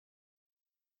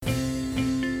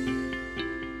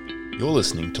You're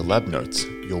listening to Lab Notes,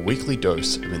 your weekly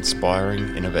dose of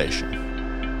inspiring innovation.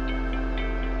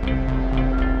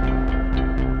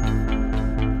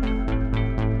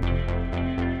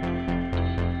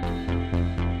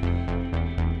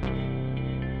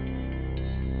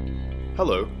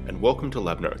 Hello, and welcome to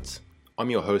Lab Notes.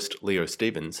 I'm your host, Leo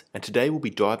Stevens, and today we'll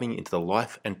be diving into the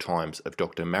life and times of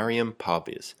Dr. Mariam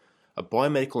Parviz, a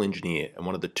biomedical engineer and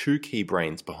one of the two key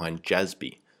brains behind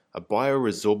JASB, a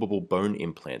bioresorbable bone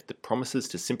implant that promises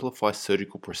to simplify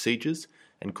surgical procedures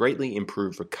and greatly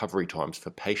improve recovery times for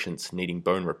patients needing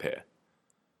bone repair.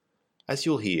 As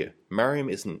you'll hear, Mariam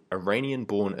is an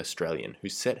Iranian-born Australian who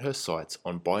set her sights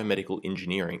on biomedical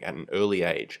engineering at an early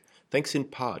age, thanks in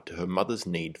part to her mother's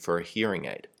need for a hearing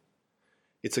aid.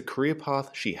 It's a career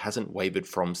path she hasn't wavered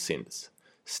from since,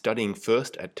 studying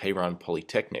first at Tehran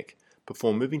Polytechnic,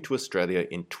 before moving to Australia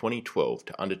in 2012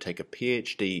 to undertake a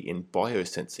PhD in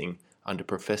biosensing under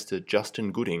Professor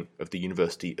Justin Gooding of the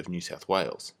University of New South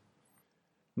Wales.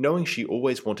 Knowing she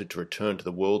always wanted to return to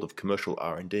the world of commercial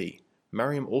R&D,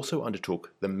 Mariam also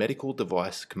undertook the Medical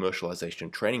Device Commercialisation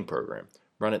Training Program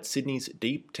run at Sydney's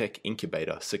deep tech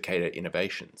incubator Cicada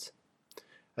Innovations.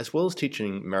 As well as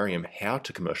teaching Mariam how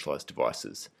to commercialise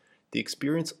devices, the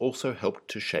experience also helped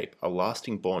to shape a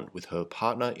lasting bond with her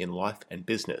partner in life and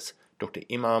business, Dr.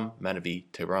 Imam Manavi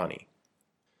Tehrani.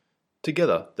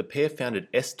 Together, the pair founded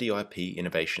SDIP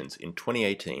Innovations in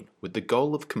 2018 with the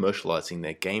goal of commercialising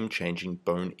their game-changing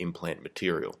bone implant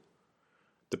material.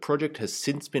 The project has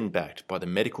since been backed by the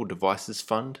Medical Devices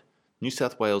Fund, New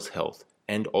South Wales Health,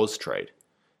 and Austrade,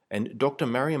 and Dr.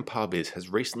 Mariam Parviz has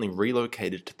recently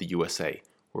relocated to the USA,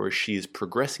 where she is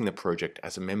progressing the project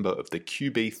as a member of the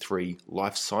QB3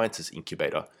 Life Sciences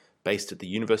Incubator based at the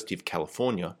University of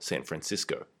California, San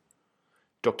Francisco.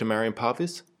 Dr. Mariam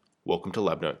Parviz, welcome to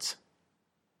Lab Notes.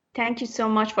 Thank you so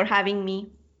much for having me.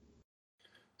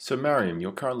 So Mariam,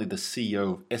 you're currently the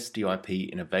CEO of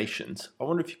SDIP Innovations. I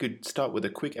wonder if you could start with a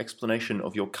quick explanation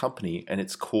of your company and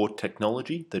its core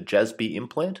technology, the JASB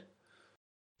implant?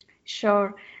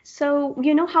 Sure. So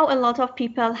you know how a lot of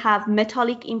people have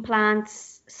metallic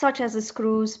implants such as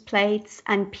screws, plates,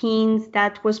 and pins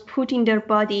that was put in their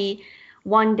body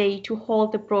one day to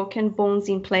hold the broken bones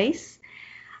in place?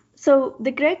 So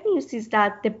the great news is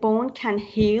that the bone can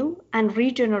heal and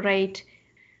regenerate,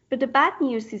 but the bad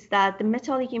news is that the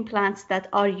metallic implants that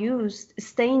are used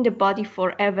stay in the body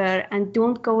forever and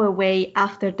don't go away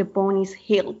after the bone is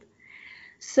healed.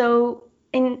 So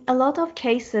in a lot of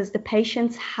cases, the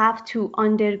patients have to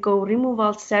undergo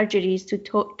removal surgeries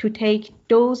to take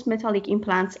those metallic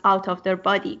implants out of their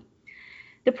body.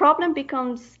 The problem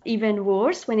becomes even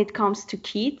worse when it comes to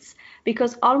kids,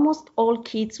 because almost all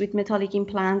kids with metallic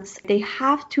implants, they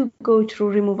have to go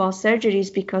through removal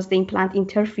surgeries because the implant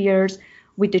interferes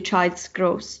with the child's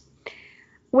growth.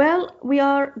 Well, we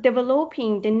are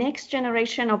developing the next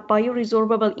generation of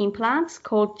bioresorbable implants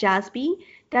called JASB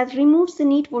that removes the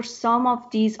need for some of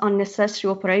these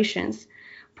unnecessary operations.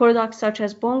 Products such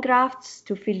as bone grafts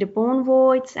to fill the bone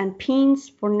voids and pins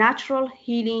for natural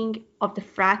healing of the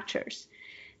fractures.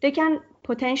 They can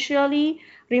potentially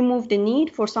remove the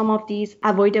need for some of these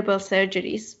avoidable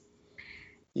surgeries.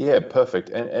 Yeah, perfect.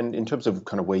 And in terms of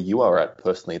kind of where you are at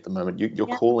personally at the moment, you're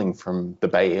calling from the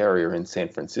Bay Area in San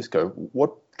Francisco.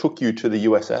 What took you to the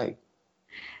USA?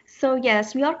 So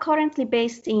yes, we are currently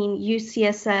based in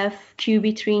UCSF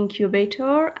QB3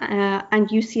 Incubator and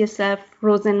UCSF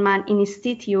Rosenman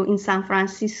Institute in San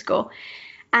Francisco.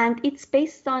 And it's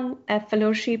based on a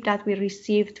fellowship that we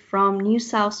received from New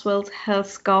South Wales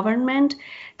Health Government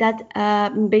that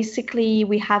basically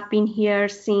we have been here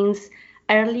since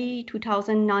early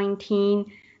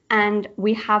 2019, and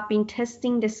we have been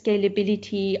testing the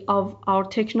scalability of our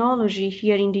technology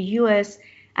here in the US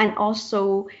and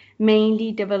also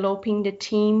mainly developing the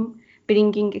team,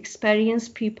 bringing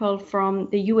experienced people from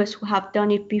the US who have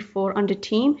done it before on the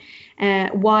team,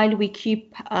 while we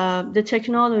keep the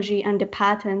technology and the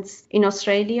patents in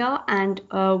Australia, and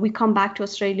we come back to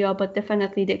Australia, but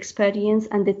definitely the experience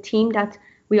and the team that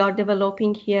we are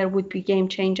developing here would be game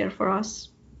changer for us.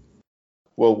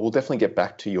 Well, we'll definitely get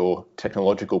back to your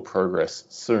technological progress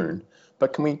soon,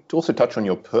 but can we also touch on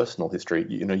your personal history?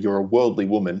 You know, you're a worldly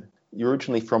woman. You're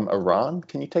originally from Iran.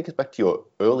 Can you take us back to your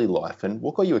early life and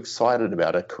what got you excited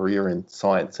about a career in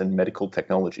science and medical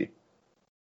technology?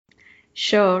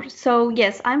 Sure. So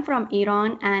yes, I'm from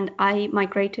Iran and I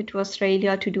migrated to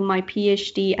Australia to do my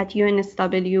PhD at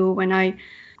UNSW when I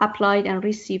applied and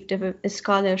received a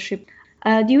scholarship.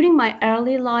 During my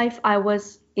early life, I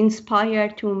was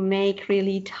inspired to make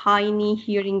really tiny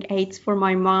hearing aids for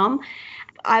my mom.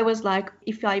 I was like,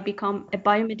 if I become a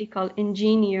biomedical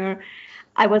engineer,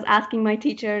 I was asking my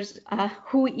teachers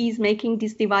who is making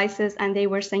these devices, and they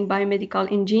were saying biomedical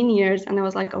engineers. And I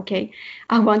was like, okay,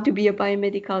 I want to be a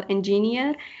biomedical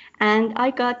engineer. And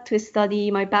I got to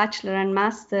study my bachelor and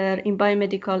master in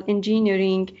biomedical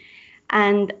engineering.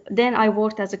 And then I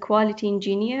worked as a quality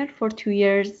engineer for 2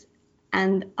 years.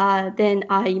 And then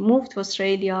I moved to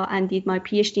Australia and did my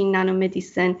PhD in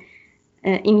nanomedicine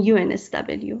in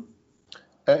UNSW.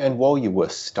 And while you were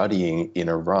studying in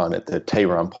Iran at the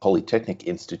Tehran Polytechnic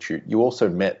Institute, you also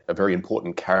met a very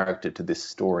important character to this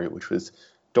story, which was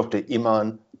Dr.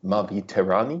 Iman Mavi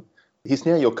Tehrani. He's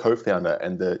now your co-founder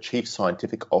and the Chief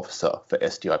Scientific Officer for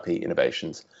SDIP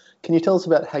Innovations. Can you tell us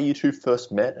about how you two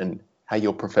first met and how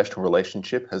your professional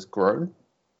relationship has grown?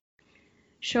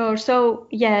 Sure. So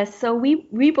yes, so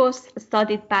we both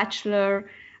studied bachelor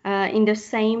in the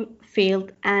same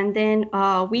field, and then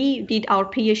we did our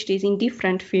PhDs in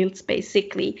different fields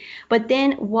basically. But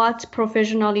then what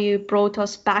professionally brought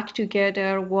us back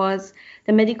together was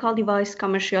the medical device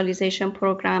commercialization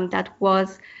program that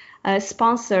was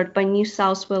sponsored by New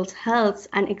South Wales Health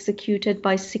and executed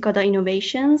by Cicada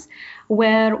Innovations,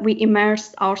 where we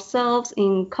immersed ourselves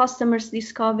in customers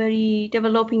discovery,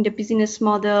 developing the business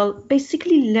model,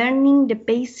 basically learning the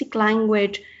basic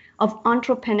language of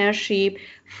entrepreneurship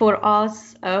for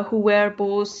us who were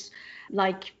both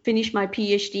like finished my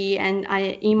PhD, and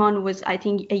Iman was, I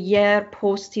think, a year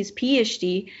post his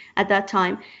PhD at that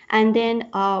time. And then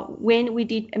when we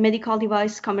did a medical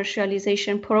device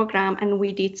commercialization program and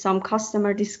we did some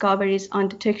customer discoveries on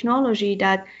the technology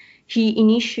that he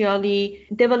initially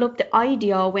developed the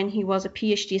idea when he was a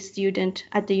PhD student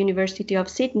at the University of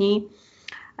Sydney,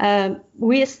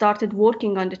 we started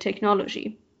working on the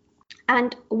technology.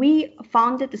 And we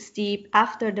founded STEEP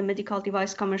after the medical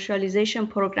device commercialization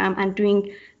program and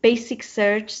doing basic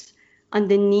search on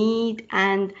the need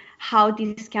and how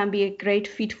this can be a great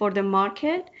fit for the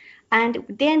market. And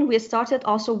then we started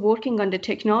also working on the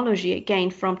technology again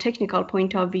from technical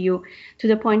point of view, to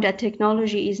the point that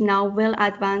technology is now well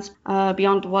advanced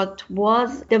beyond what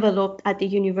was developed at the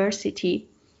university.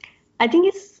 I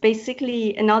think it's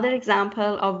basically another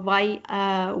example of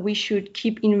why we should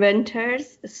keep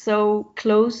inventors so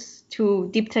close to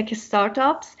deep tech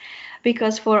startups,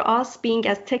 because for us being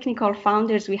as technical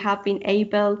founders, we have been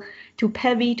able to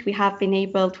pivot, we have been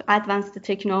able to advance the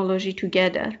technology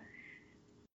together.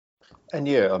 And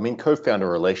yeah, I mean, co-founder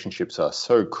relationships are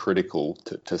so critical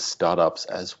to startups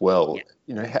as well. Yeah.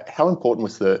 You know, how important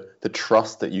was the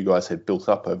trust that you guys had built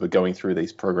up over going through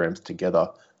these programs together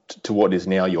to what is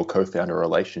now your co-founder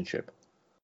relationship?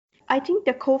 I think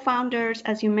the co-founders,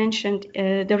 as you mentioned,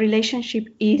 the relationship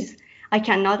is, I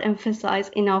cannot emphasize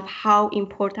enough how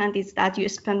important it is that you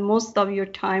spend most of your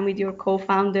time with your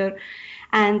co-founder.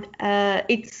 And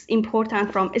it's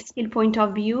important from a skill point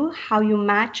of view, how you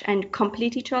match and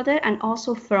complete each other, and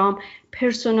also from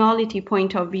personality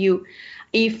point of view.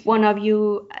 If one of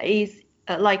you is,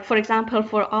 like, for example,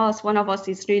 for us, one of us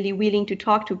is really willing to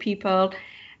talk to people,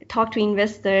 talk to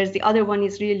investors, the other one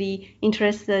is really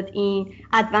interested in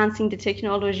advancing the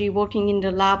technology, working in the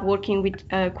lab, working with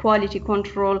quality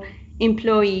control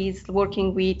employees,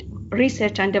 working with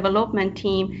research and development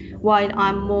team, while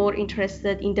I'm more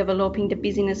interested in developing the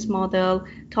business model,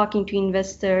 talking to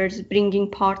investors, bringing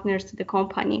partners to the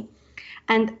company.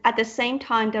 And at the same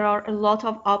time, there are a lot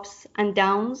of ups and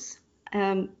downs,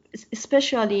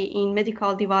 especially in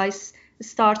medical device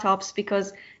startups,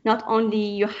 because not only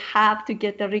you have to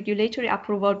get the regulatory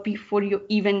approval before you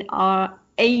even are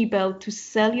able to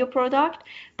sell your product,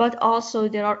 but also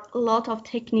there are a lot of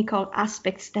technical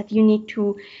aspects that you need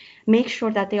to make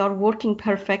sure that they are working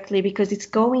perfectly, because it's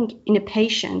going in a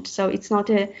patient. So it's not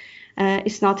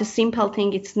a simple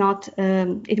thing. It's not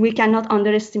we cannot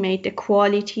underestimate the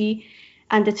quality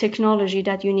and the technology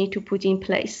that you need to put in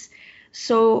place.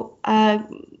 So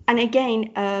and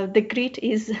again, the grit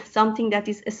is something that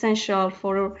is essential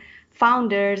for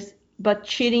founders, but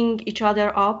cheering each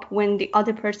other up when the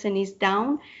other person is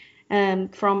down,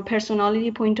 from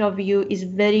personality point of view, is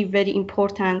very, very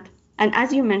important. And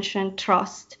as you mentioned,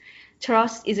 trust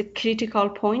is a critical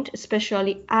point,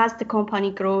 especially as the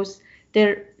company grows.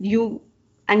 There, you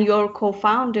and your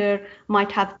co-founder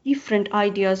might have different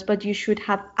ideas, but you should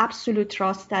have absolute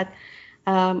trust that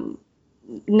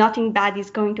nothing bad is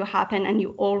going to happen, and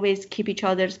you always keep each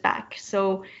other's back.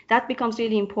 So that becomes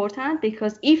really important,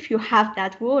 because if you have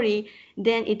that worry,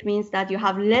 then it means that you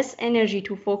have less energy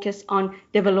to focus on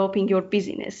developing your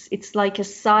business. It's like a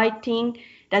side thing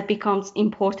that becomes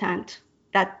important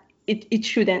that it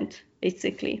shouldn't,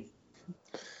 basically.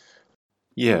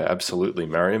 Yeah, absolutely,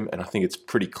 Mariam. And I think it's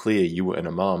pretty clear you and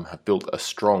Imam have built a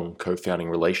strong co-founding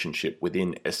relationship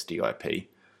within SDIP.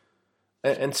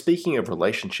 And speaking of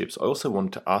relationships, I also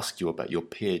wanted to ask you about your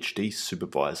PhD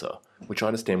supervisor, which I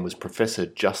understand was Professor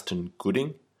Justin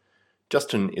Gooding.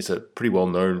 Justin is a pretty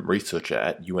well-known researcher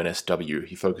at UNSW.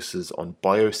 He focuses on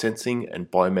biosensing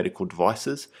and biomedical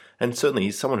devices, and certainly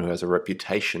he's someone who has a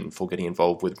reputation for getting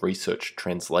involved with research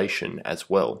translation as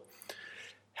well.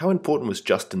 How important was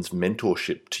Justin's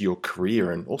mentorship to your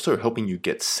career and also helping you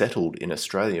get settled in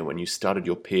Australia when you started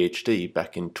your PhD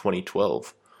back in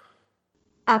 2012?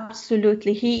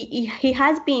 Absolutely. He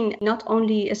has been not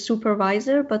only a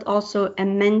supervisor, but also a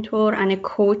mentor and a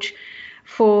coach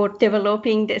for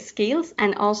developing the skills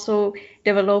and also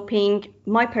developing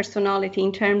my personality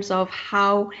in terms of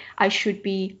how I should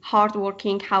be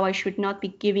hardworking, how I should not be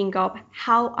giving up,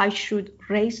 how I should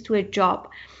race to a job.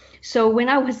 So when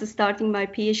I was starting my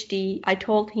PhD, I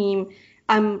told him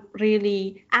I'm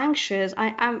really anxious.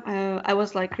 I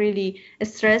was like really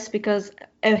stressed because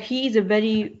he is a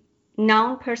very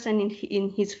known person in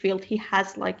his field. He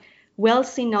has like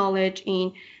wealthy knowledge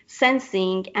in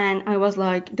sensing, and I was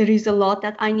like, there is a lot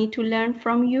that I need to learn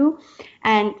from you.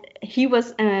 And he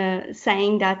was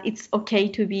saying that it's okay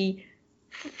to be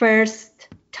first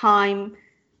time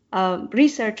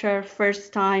researcher,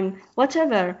 first time,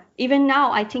 whatever. Even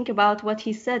now, I think about what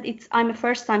he said. I'm a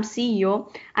first time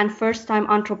CEO and first time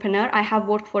entrepreneur. I have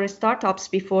worked for startups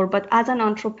before, but as an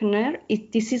entrepreneur,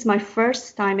 this is my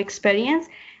first time experience.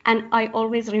 And I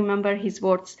always remember his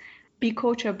words: be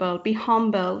coachable, be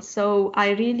humble. So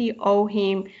I really owe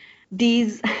him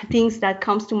these things that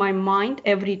comes to my mind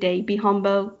every day: be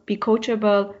humble, be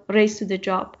coachable, race to the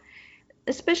job.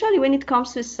 Especially when it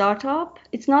comes to startup,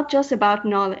 it's not just about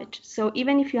knowledge. So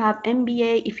even if you have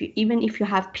MBA, even if you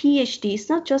have PhD, it's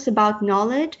not just about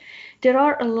knowledge. There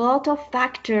are a lot of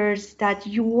factors that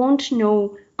you won't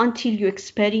know until you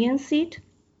experience it.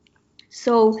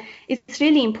 So it's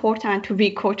really important to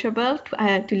be coachable,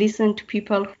 to listen to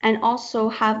people, and also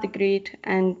have the grit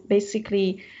and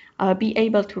basically be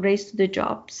able to raise to the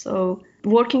job. So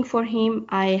working for him,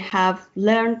 I have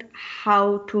learned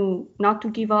how to not to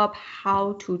give up,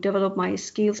 how to develop my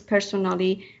skills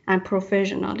personally and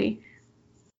professionally.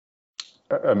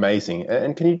 Amazing.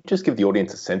 And can you just give the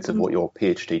audience a sense of what your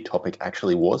PhD topic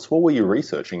actually was? What were you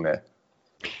researching there?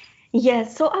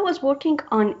 Yes, so I was working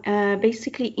on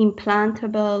basically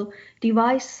implantable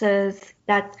devices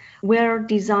that were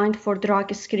designed for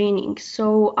drug screening.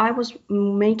 So I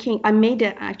made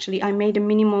a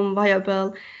minimum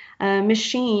viable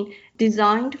machine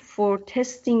designed for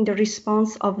testing the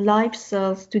response of live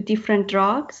cells to different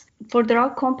drugs. For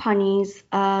drug companies,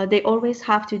 they always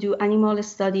have to do animal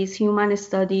studies, human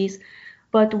studies,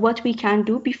 but what we can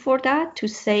do before that to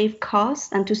save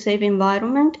costs and to save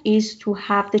environment is to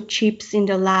have the chips in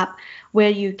the lab where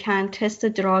you can test the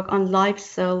drug on live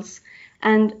cells.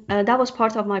 And that was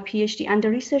part of my PhD. And the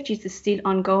research is still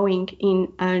ongoing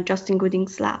in Justin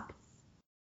Gooding's lab.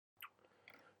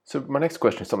 So my next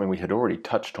question is something we had already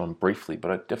touched on briefly,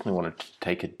 but I definitely wanted to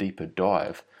take a deeper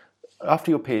dive.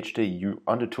 After your PhD, you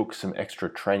undertook some extra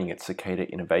training at Cicada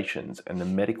Innovations and the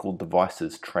Medical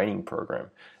Devices Training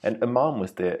Program. And Imam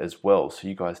was there as well, so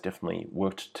you guys definitely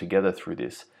worked together through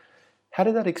this. How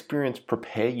did that experience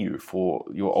prepare you for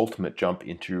your ultimate jump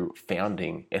into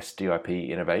founding SDIP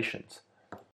Innovations?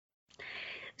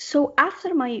 So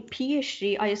after my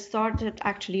PhD, I started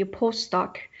actually a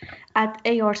postdoc at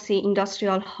ARC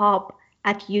Industrial Hub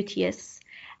at UTS.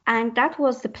 And that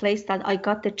was the place that I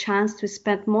got the chance to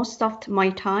spend most of my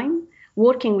time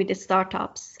working with the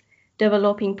startups,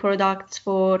 developing products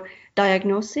for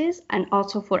diagnosis and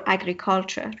also for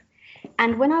agriculture.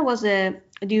 And when I was in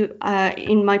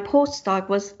my postdoc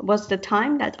was the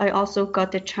time that I also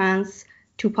got the chance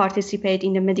to participate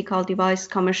in the medical device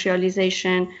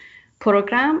commercialization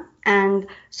program. And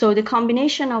so the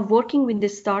combination of working with the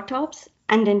startups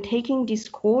and then taking this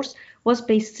course was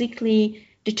basically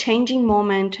the changing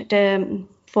moment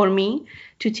for me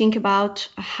to think about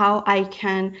how I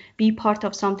can be part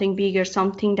of something bigger,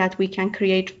 something that we can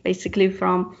create basically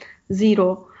from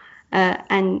zero,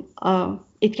 and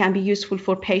it can be useful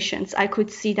for patients. I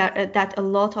could see that a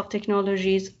lot of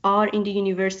technologies are in the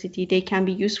university. They can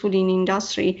be useful in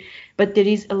industry, but there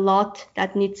is a lot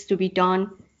that needs to be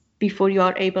done before you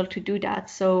are able to do that.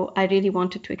 So I really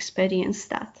wanted to experience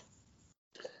that.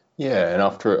 Yeah, and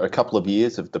after a couple of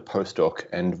years of the postdoc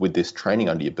and with this training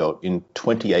under your belt, in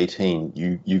 2018,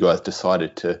 you guys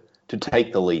decided to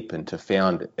take the leap and to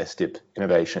found SDIP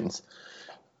Innovations.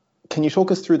 Can you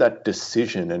talk us through that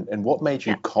decision and what made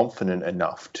you Yeah. confident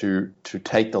enough to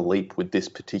take the leap with this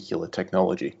particular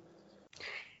technology?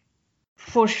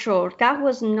 For sure, that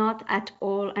was not at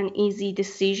all an easy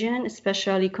decision,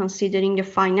 especially considering the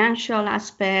financial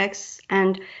aspects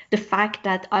and the fact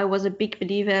that I was a big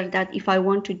believer that if I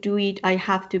want to do it, I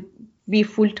have to be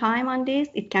full time on this.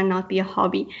 It cannot be a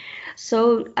hobby.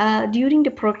 So during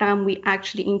the program, we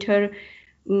actually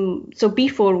so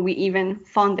before we even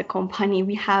found the company,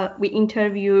 we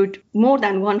interviewed more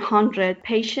than 100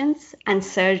 patients and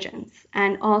surgeons,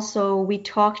 and also we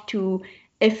talked to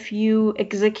a few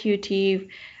executive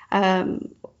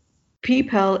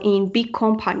people in big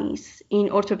companies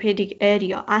in orthopedic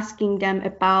area, asking them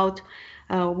about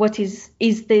what is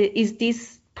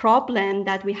this problem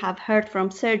that we have heard from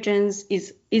surgeons,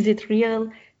 is it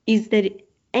real? Is there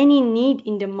any need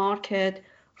in the market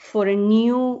for a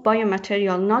new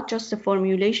biomaterial, not just the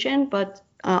formulation, but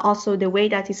also the way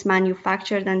that it's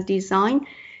manufactured and designed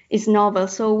is novel.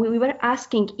 So we were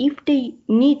asking if they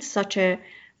need such a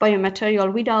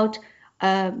biomaterial without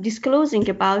disclosing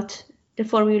about the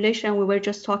formulation. We were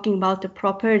just talking about the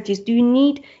properties. Do you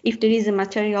need, if there is a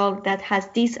material that has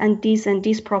this and this and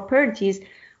these properties,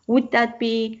 would that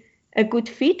be a good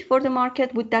fit for the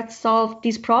market? Would that solve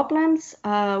these problems?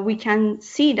 We can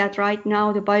see that right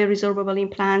now the bioresorbable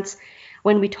implants,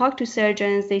 when we talk to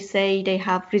surgeons, they say they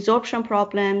have resorption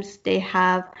problems, they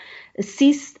have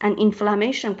cyst and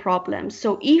inflammation problems.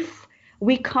 So if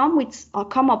we come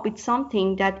up with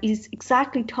something that is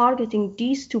exactly targeting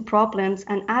these two problems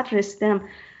and address them,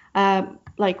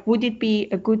 would it be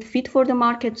a good fit for the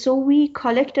market? So we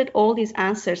collected all these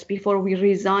answers before we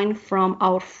resigned from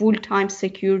our full-time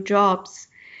secure jobs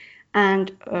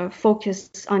and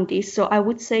focused on this. So I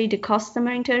would say the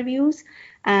customer interviews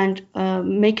and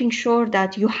making sure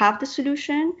that you have the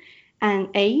solution, and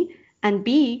A, and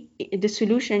B, the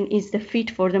solution is the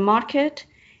fit for the market.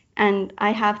 And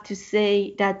I have to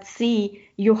say that C,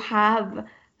 you have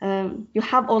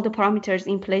all the parameters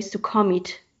in place to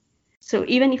commit. So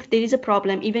even if there is a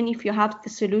problem, even if you have the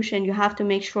solution, you have to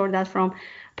make sure that from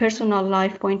personal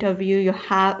life point of view,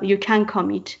 you can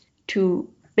commit to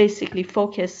basically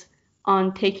focus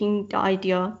on taking the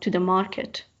idea to the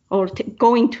market, or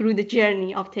going through the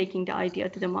journey of taking the idea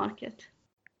to the market.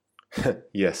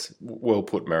 Yes, well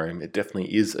put, Mariam. It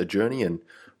definitely is a journey, and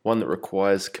one that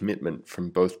requires commitment from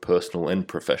both personal and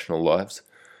professional lives.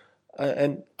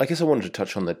 And I guess I wanted to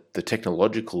touch on the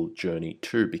technological journey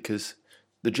too, because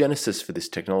the genesis for this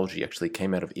technology actually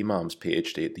came out of Imam's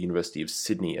PhD at the University of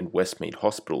Sydney and Westmead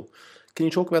Hospital. Can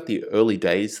you talk about the early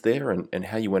days there and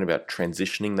how you went about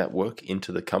transitioning that work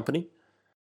into the company?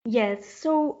 Yes,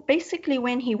 so basically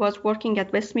when he was working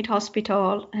at Westmead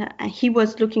Hospital, he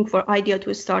was looking for idea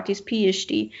to start his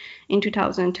PhD in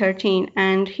 2013,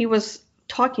 and he was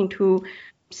talking to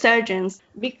surgeons,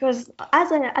 because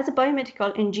as a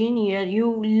biomedical engineer,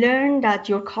 you learn that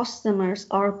your customers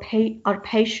are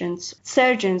patients,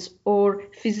 surgeons or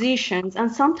physicians, and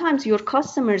sometimes your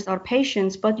customers are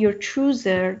patients, but your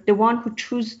chooser, the one who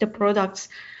chooses the products,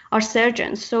 are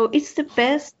surgeons. So it's the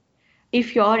best,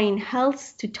 if you are in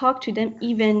health, to talk to them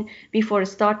even before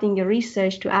starting your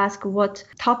research, to ask what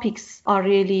topics are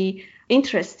really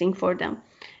interesting for them.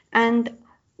 And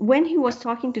when he was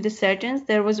talking to the surgeons,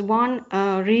 there was one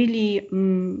really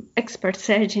expert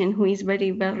surgeon who is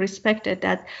very well respected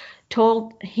that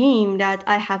told him that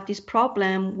I have this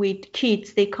problem with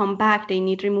kids. They come back, they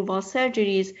need removal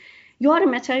surgeries. You are a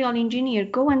material engineer,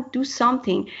 go and do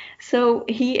something. So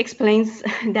he explains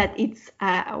that it's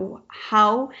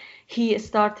how he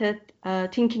started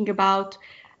thinking about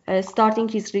starting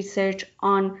his research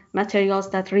on materials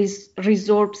that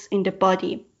resorbs in the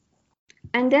body.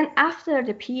 And then after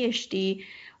the PhD,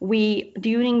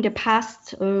 during the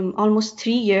past almost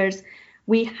 3 years,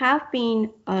 we have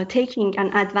been taking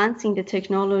and advancing the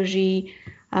technology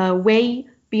way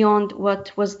beyond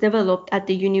what was developed at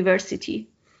the university.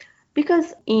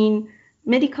 Because in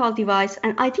medical device,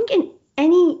 and I think in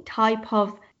any type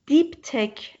of deep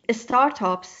tech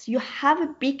startups, you have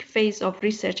a big phase of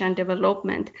research and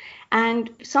development. And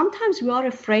sometimes we are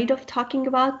afraid of talking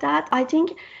about that. I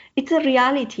think it's a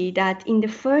reality that in the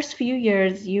first few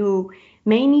years, you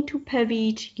may need to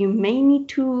pivot, you may need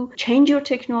to change your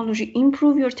technology,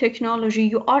 improve your technology.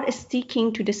 You are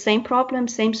sticking to the same problem,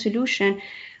 same solution,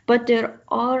 but there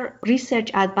are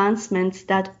research advancements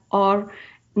that are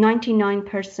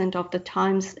 99% of the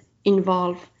times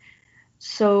involve.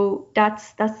 So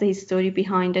that's the history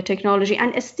behind the technology.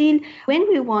 And still, when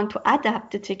we want to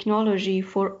adapt the technology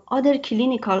for other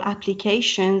clinical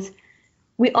applications,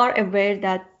 we are aware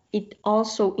that it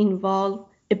also involves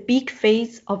a big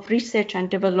phase of research and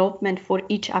development for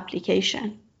each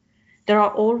application. There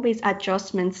are always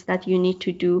adjustments that you need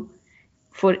to do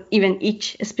for even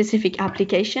each specific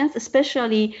applications,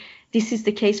 especially this is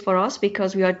the case for us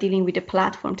because we are dealing with a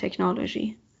platform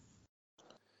technology.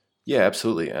 Yeah,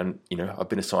 absolutely. And, I've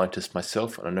been a scientist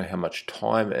myself, and I know how much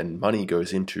time and money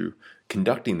goes into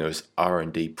conducting those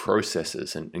R&D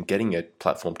processes and getting a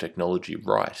platform technology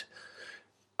right.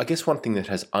 I guess one thing that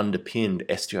has underpinned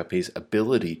STIP's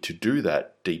ability to do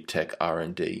that deep tech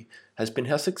R&D has been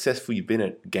how successful you've been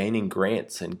at gaining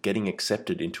grants and getting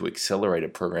accepted into accelerator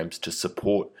programs to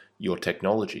support your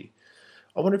technology.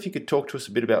 I wonder if you could talk to us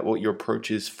a bit about what your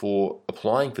approach is for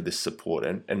applying for this support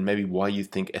and maybe why you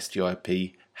think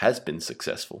STIP has been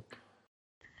successful.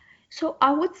 So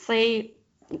I would say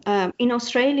in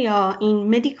Australia, in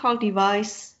medical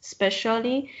device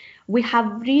especially, we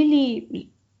have really,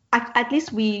 at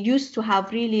least we used to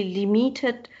have really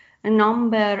limited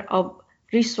number of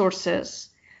resources.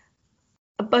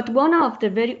 But one of the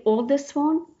very oldest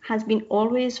one has been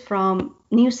always from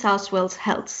New South Wales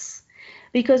Health.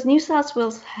 Because New South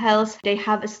Wales Health, they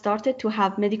have started to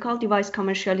have medical device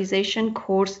commercialization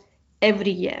course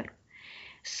every year.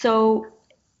 So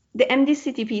the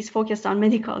MDCTP is focused on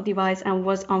medical device and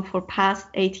was on for past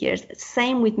 8 years.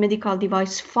 Same with Medical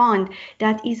Device Fund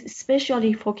that is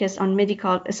especially focused on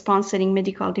sponsoring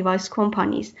medical device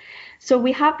companies. So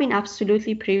we have been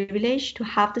absolutely privileged to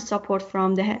have the support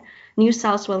from the New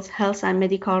South Wales Health and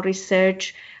Medical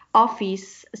Research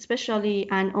Office, especially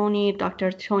and only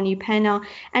Dr. Tony Pena.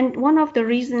 And one of the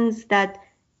reasons that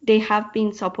they have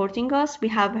been supporting us, we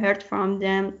have heard from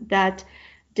them that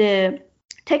the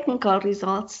technical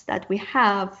results that we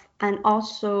have and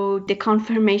also the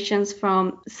confirmations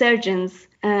from surgeons,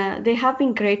 they have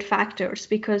been great factors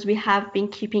because we have been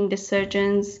keeping the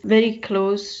surgeons very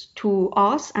close to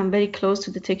us and very close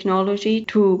to the technology,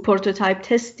 to prototype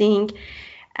testing.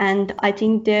 And I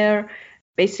think they're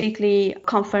basically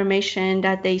confirmation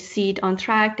that they see it on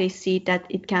track, they see that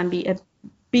it can be a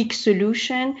big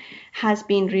solution has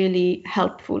been really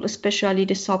helpful, especially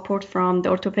the support from the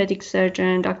orthopedic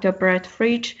surgeon, Dr. Brett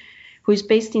Fridge, who is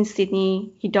based in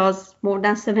Sydney. He does more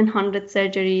than 700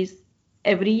 surgeries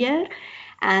every year.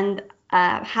 And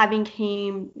having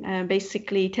him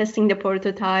basically testing the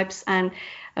prototypes and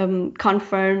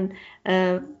confirm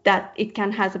that it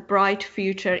can has a bright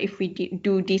future if we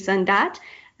do this and that,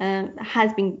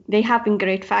 they have been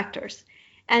great factors.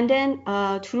 And then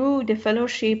through the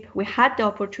fellowship, we had the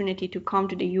opportunity to come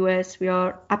to the US. We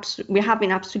have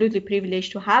been absolutely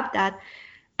privileged to have that.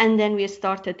 And then we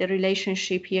started the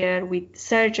relationship here with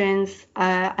surgeons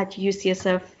at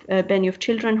UCSF Benioff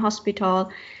Children's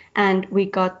Hospital. And we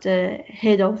got the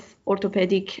head of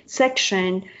orthopedic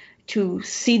section to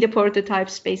see the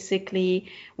prototypes, basically.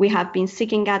 We have been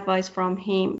seeking advice from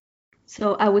him.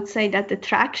 So I would say that the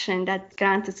traction that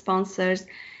grant sponsors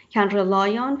can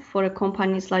rely on for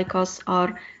companies like us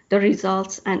are the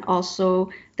results and also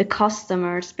the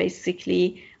customers,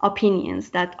 basically opinions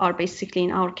that are basically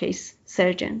in our case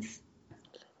surgeons.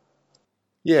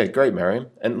 Yeah, great, Mariam.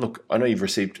 And look, I know you've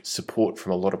received support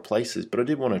from a lot of places, but I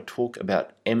did want to talk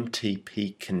about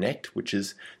MTP Connect, which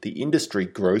is the industry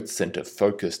growth center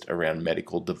focused around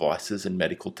medical devices and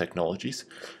medical technologies.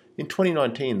 In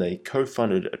 2019, they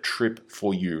co-funded a trip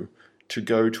for you to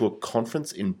go to a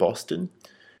conference in Boston.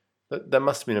 That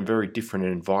must have been a very different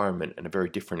environment and a very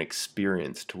different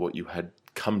experience to what you had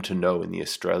come to know in the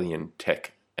Australian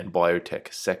tech and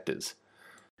biotech sectors.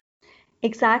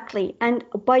 Exactly. And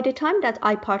by the time that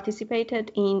I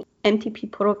participated in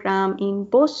MTP program in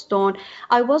Boston,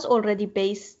 I was already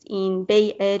based in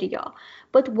Bay Area.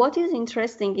 But what is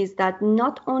interesting is that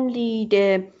not only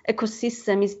the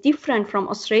ecosystem is different from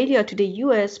Australia to the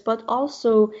US, but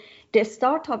also the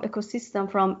startup ecosystem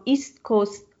from East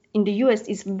Coast in the US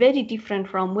is very different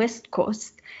from West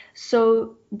Coast.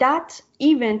 So that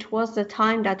event was the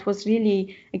time that was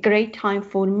really a great time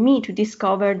for me to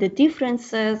discover the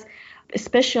differences,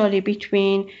 especially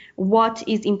between what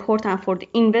is important for the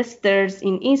investors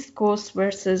in East Coast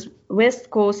versus West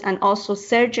Coast, and also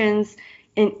surgeons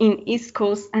in East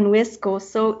Coast and West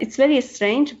Coast. So it's very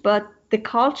strange, but the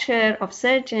culture of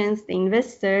surgeons, the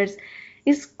investors,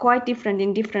 is quite different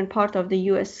in different parts of the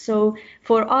US. So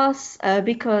for us,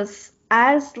 because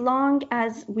as long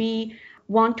as we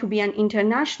want to be an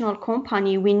international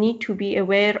company, we need to be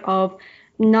aware of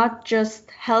not just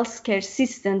healthcare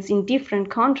systems in different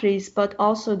countries, but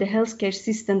also the healthcare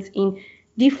systems in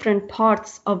different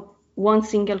parts of one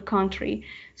single country.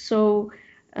 So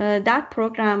that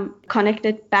program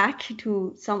connected back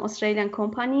to some Australian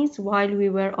companies while we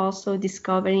were also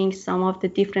discovering some of the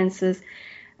differences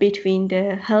between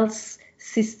the health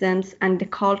systems and the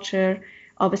culture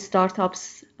of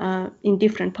startups in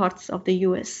different parts of the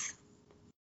US.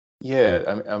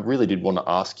 Yeah, I really did want to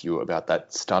ask you about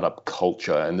that startup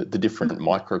culture and the different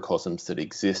microcosms that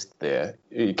exist there.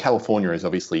 California is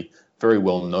obviously very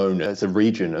well known as a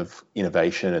region of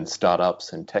innovation and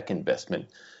startups and tech investment.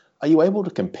 Are you able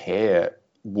to compare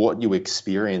what you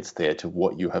experienced there to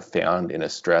what you have found in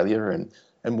Australia,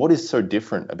 and what is so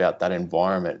different about that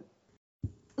environment?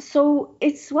 So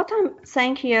it's what I'm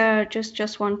saying here.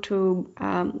 Just want to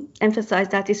emphasize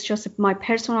that it's just my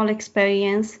personal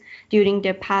experience during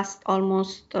the past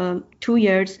almost 2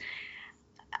 years,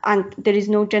 and there is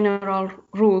no general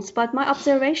rules. But my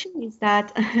observation is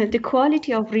that the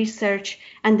quality of research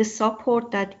and the support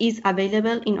that is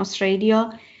available in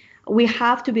Australia, we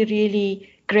have to be really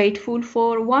grateful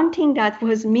for. One thing that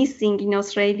was missing in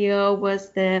Australia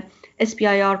was the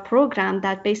SBIR program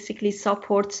that basically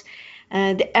supports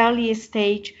the early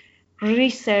stage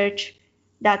research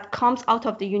that comes out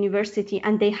of the university,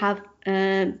 and they have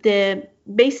the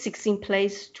basics in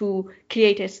place to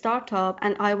create a startup.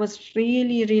 And I was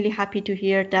really, really happy to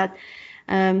hear that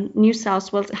New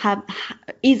South Wales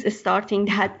is starting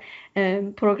that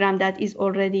program that is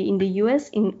already in the US,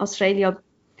 in Australia.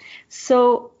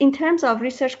 So in terms of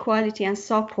research quality and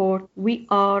support, we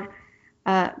are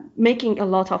making a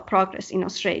lot of progress in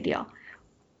Australia.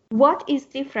 What is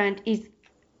different is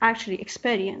actually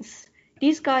experience.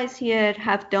 These guys here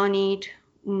have done it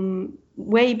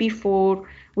way before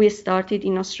we started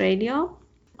in Australia.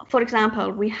 For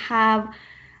example, we have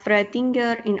Fred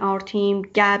Dinger in our team,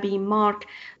 Gabby, Mark.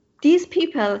 These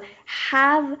people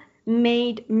have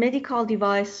made medical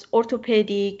device,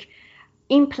 orthopedic,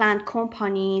 implant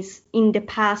companies in the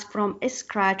past from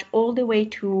scratch all the way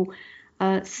to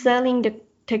selling the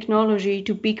technology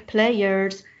to big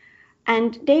players,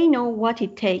 and they know what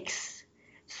it takes.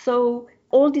 So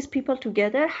all these people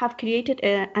together have created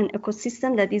an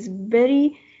ecosystem that is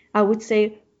very, I would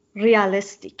say,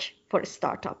 realistic for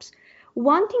startups.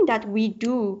 One thing that we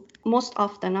do most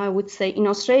often, I would say, in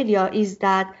Australia is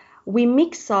that we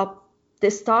mix up the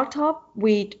startup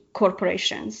with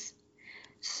corporations.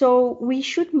 So we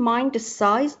should mind the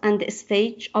size and the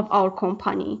stage of our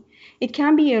company. It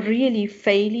can be a really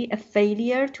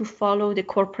failure to follow the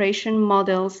corporation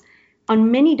models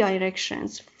on many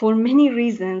directions for many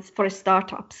reasons for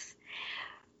startups.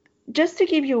 Just to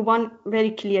give you one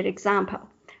very clear example.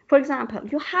 For example,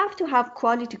 you have to have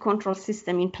quality control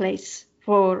system in place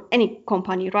for any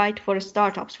company, right? For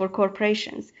startups, for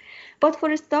corporations. But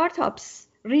for startups,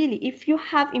 really, if you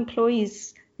have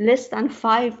employees less than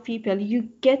 5 people, you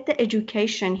get the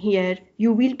education here.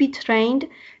 You will be trained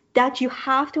that you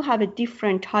have to have a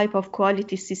different type of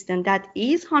quality system that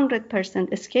is 100%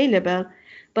 scalable,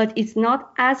 but it's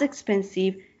not as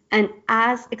expensive and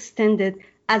as extended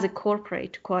as a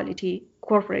corporate quality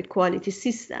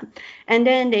system. And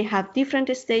then they have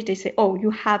different stage. They say, oh, you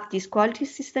have this quality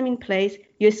system in place.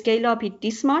 You scale up it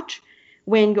this much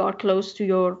when you are close to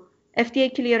your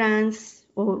FDA clearance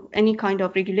or any kind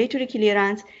of regulatory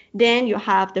clearance. Then you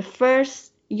have the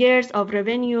first years of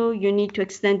revenue. You need to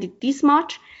extend it this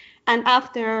much. And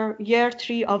after year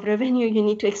 3 of revenue, you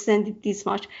need to extend it this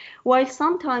much. While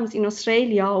sometimes in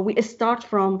Australia, we start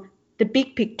from the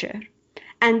big picture,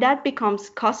 and that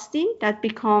becomes costly, that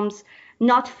becomes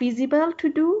not feasible to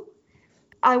do.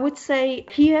 I would say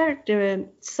here the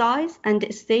size and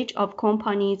the stage of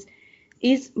companies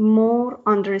is more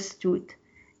understood.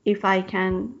 If I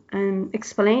can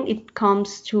explain, it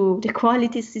comes to the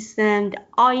quality system, the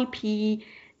IP,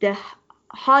 the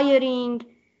hiring,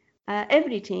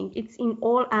 everything. It's in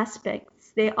all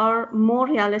aspects. They are more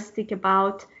realistic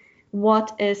about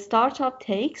what a startup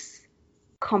takes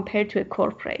compared to a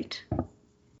corporate.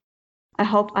 I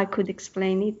hope I could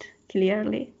explain it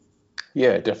clearly.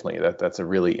 Yeah, definitely. That's a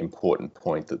really important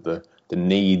point, that the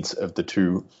needs of the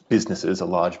two businesses, a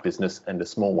large business and a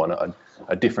small one,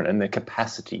 are different, and their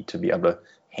capacity to be able to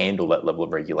handle that level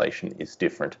of regulation is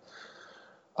different.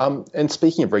 And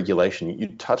speaking of regulation, you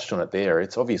touched on it there.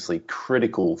 It's obviously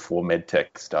critical for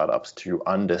medtech startups to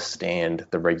understand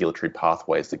the regulatory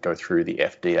pathways that go through the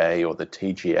FDA or the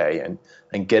TGA,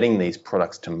 and getting these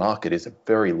products to market is a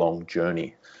very long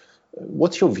journey.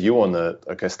 What's your view on the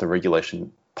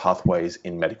regulation pathways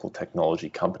in medical technology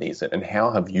companies, and how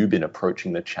have you been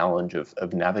approaching the challenge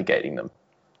of navigating them?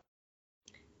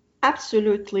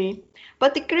 Absolutely.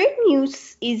 But the great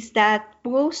news is that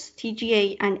both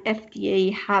TGA and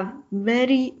FDA have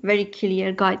very, very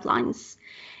clear guidelines.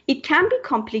 It can be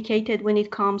complicated when it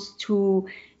comes to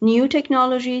new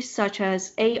technologies such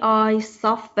as AI,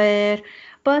 software,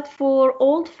 but for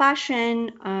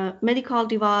old-fashioned medical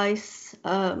device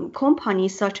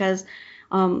companies such as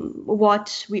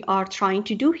what we are trying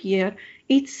to do here,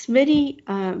 it's very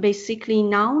basically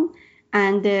known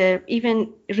And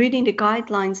even reading the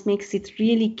guidelines makes it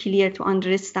really clear to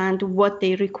understand what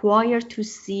they require to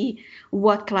see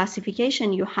what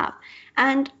classification you have.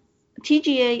 And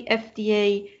TGA,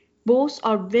 FDA, both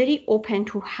are very open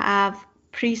to have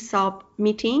pre-sub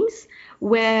meetings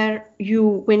where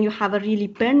when you have a really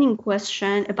burning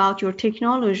question about your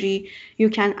technology, you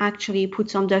can actually put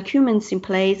some documents in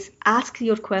place, ask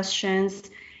your questions,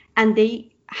 and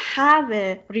they have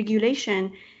a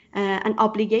regulation, an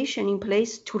obligation in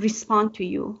place to respond to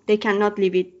you. They cannot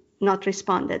leave it not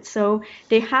responded. So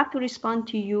they have to respond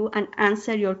to you and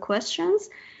answer your questions.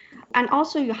 And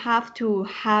also you have to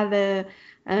have a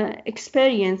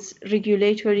experienced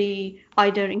regulatory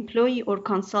either employee or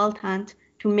consultant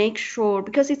to make sure,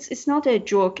 because it's not a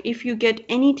joke. If you get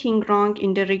anything wrong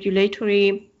in the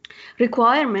regulatory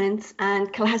requirements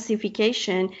and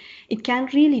classification, it can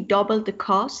really double the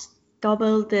cost,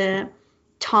 double the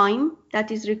time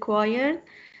that is required.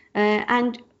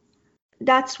 And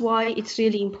that's why it's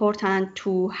really important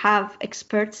to have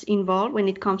experts involved when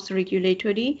it comes to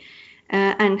regulatory,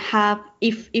 and have,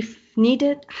 if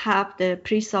needed, have the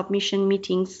pre-submission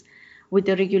meetings with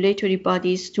the regulatory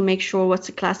bodies to make sure what's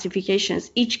the classifications.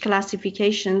 Each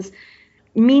classifications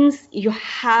means you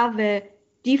have a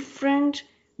different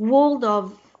world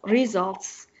of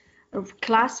results of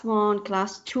class 1,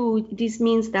 class 2. This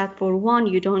means that for one,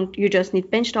 you just need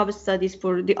benchtop studies.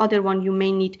 For the other one, you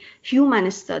may need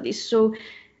human studies. So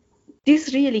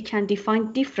this really can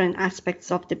define different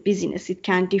aspects of the business. It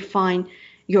can define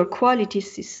your quality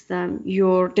system,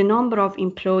 the number of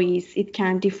employees. It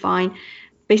can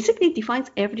basically defines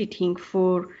everything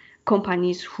for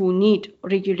companies who need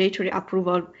regulatory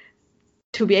approval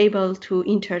to be able to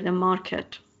enter the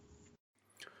market.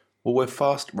 Well, we're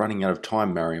fast running out of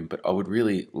time, Mariam, but I would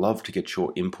really love to get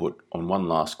your input on one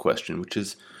last question, which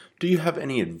is, do you have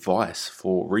any advice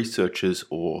for researchers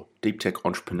or deep tech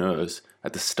entrepreneurs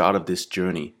at the start of this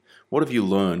journey? What have you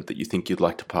learned that you think you'd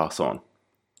like to pass on?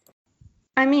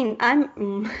 I mean,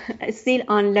 I'm still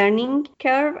on learning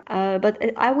curve, but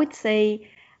I would say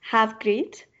have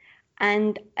grit.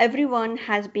 And everyone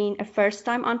has been a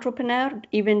first-time entrepreneur.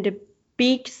 Even the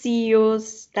big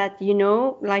CEOs that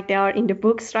like they are in the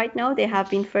books right now, they have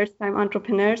been first-time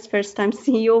entrepreneurs, first-time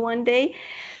CEO one day.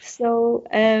 So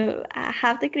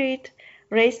have the grit,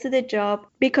 race to the job,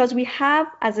 because we have,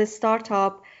 as a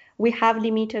startup, we have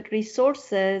limited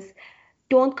resources.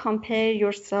 Don't compare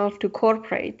yourself to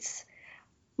corporates.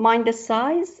 Mind the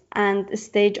size and the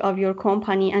stage of your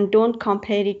company, and don't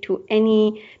compare it to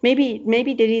any,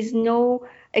 maybe there is no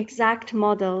exact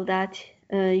model that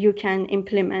you can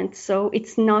implement. So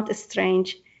it's not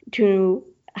strange to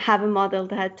have a model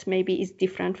that maybe is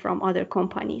different from other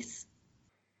companies.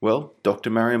 Well, Dr.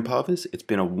 Mariam Parviz, it's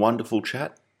been a wonderful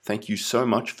chat. Thank you so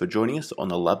much for joining us on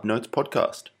the Lab Notes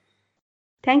podcast.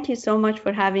 Thank you so much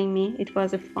for having me. It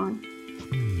was a fun.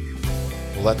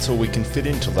 Well, that's all we can fit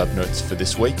into Lab Notes for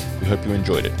this week. We hope you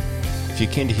enjoyed it. If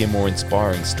you're keen to hear more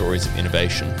inspiring stories of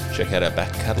innovation, check out our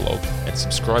back catalogue and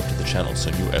subscribe to the channel so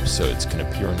new episodes can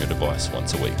appear on your device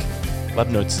once a week. Lab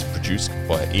Notes is produced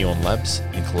by Eon Labs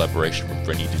in collaboration with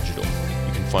Rennie Digital.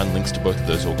 You can find links to both of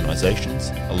those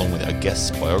organisations, along with our guest's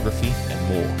biography and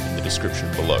more in the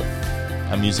description below.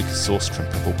 Our music is sourced from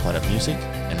Purple Planet Music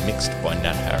and mixed by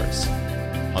Nat Harris.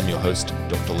 I'm your host,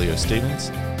 Dr. Leo Stevens.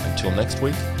 Until next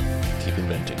week, keep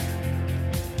inventing.